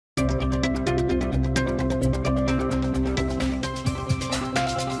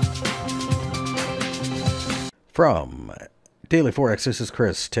From Daily Forex, this is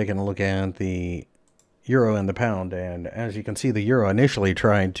Chris taking a look at the euro and the pound. And as you can see, the euro initially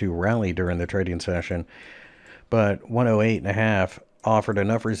tried to rally during the trading session, but 108.5 offered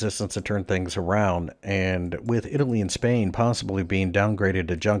enough resistance to turn things around. And with Italy and Spain possibly being downgraded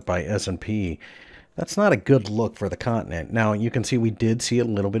to junk by S&P, that's not a good look for the continent. Now, you can see we did see a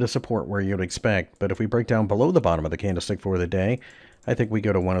little bit of support where you'd expect, but if we break down below the bottom of the candlestick for the day, I think we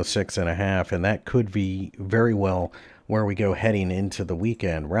go to 106.5, and that could be very well where we go heading into the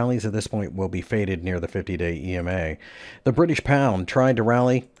weekend. Rallies at this point will be faded near the 50-day EMA. The British pound tried to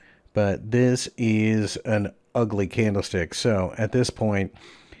rally, but this is an ugly candlestick. So at this point,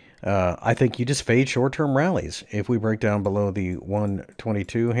 I think you just fade short-term rallies. If we break down below the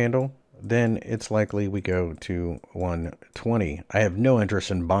 122 handle, then it's likely we go to 120. I have no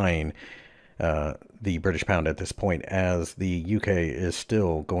interest in buying the British pound at this point, as the UK is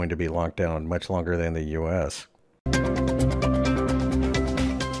still going to be locked down much longer than the US.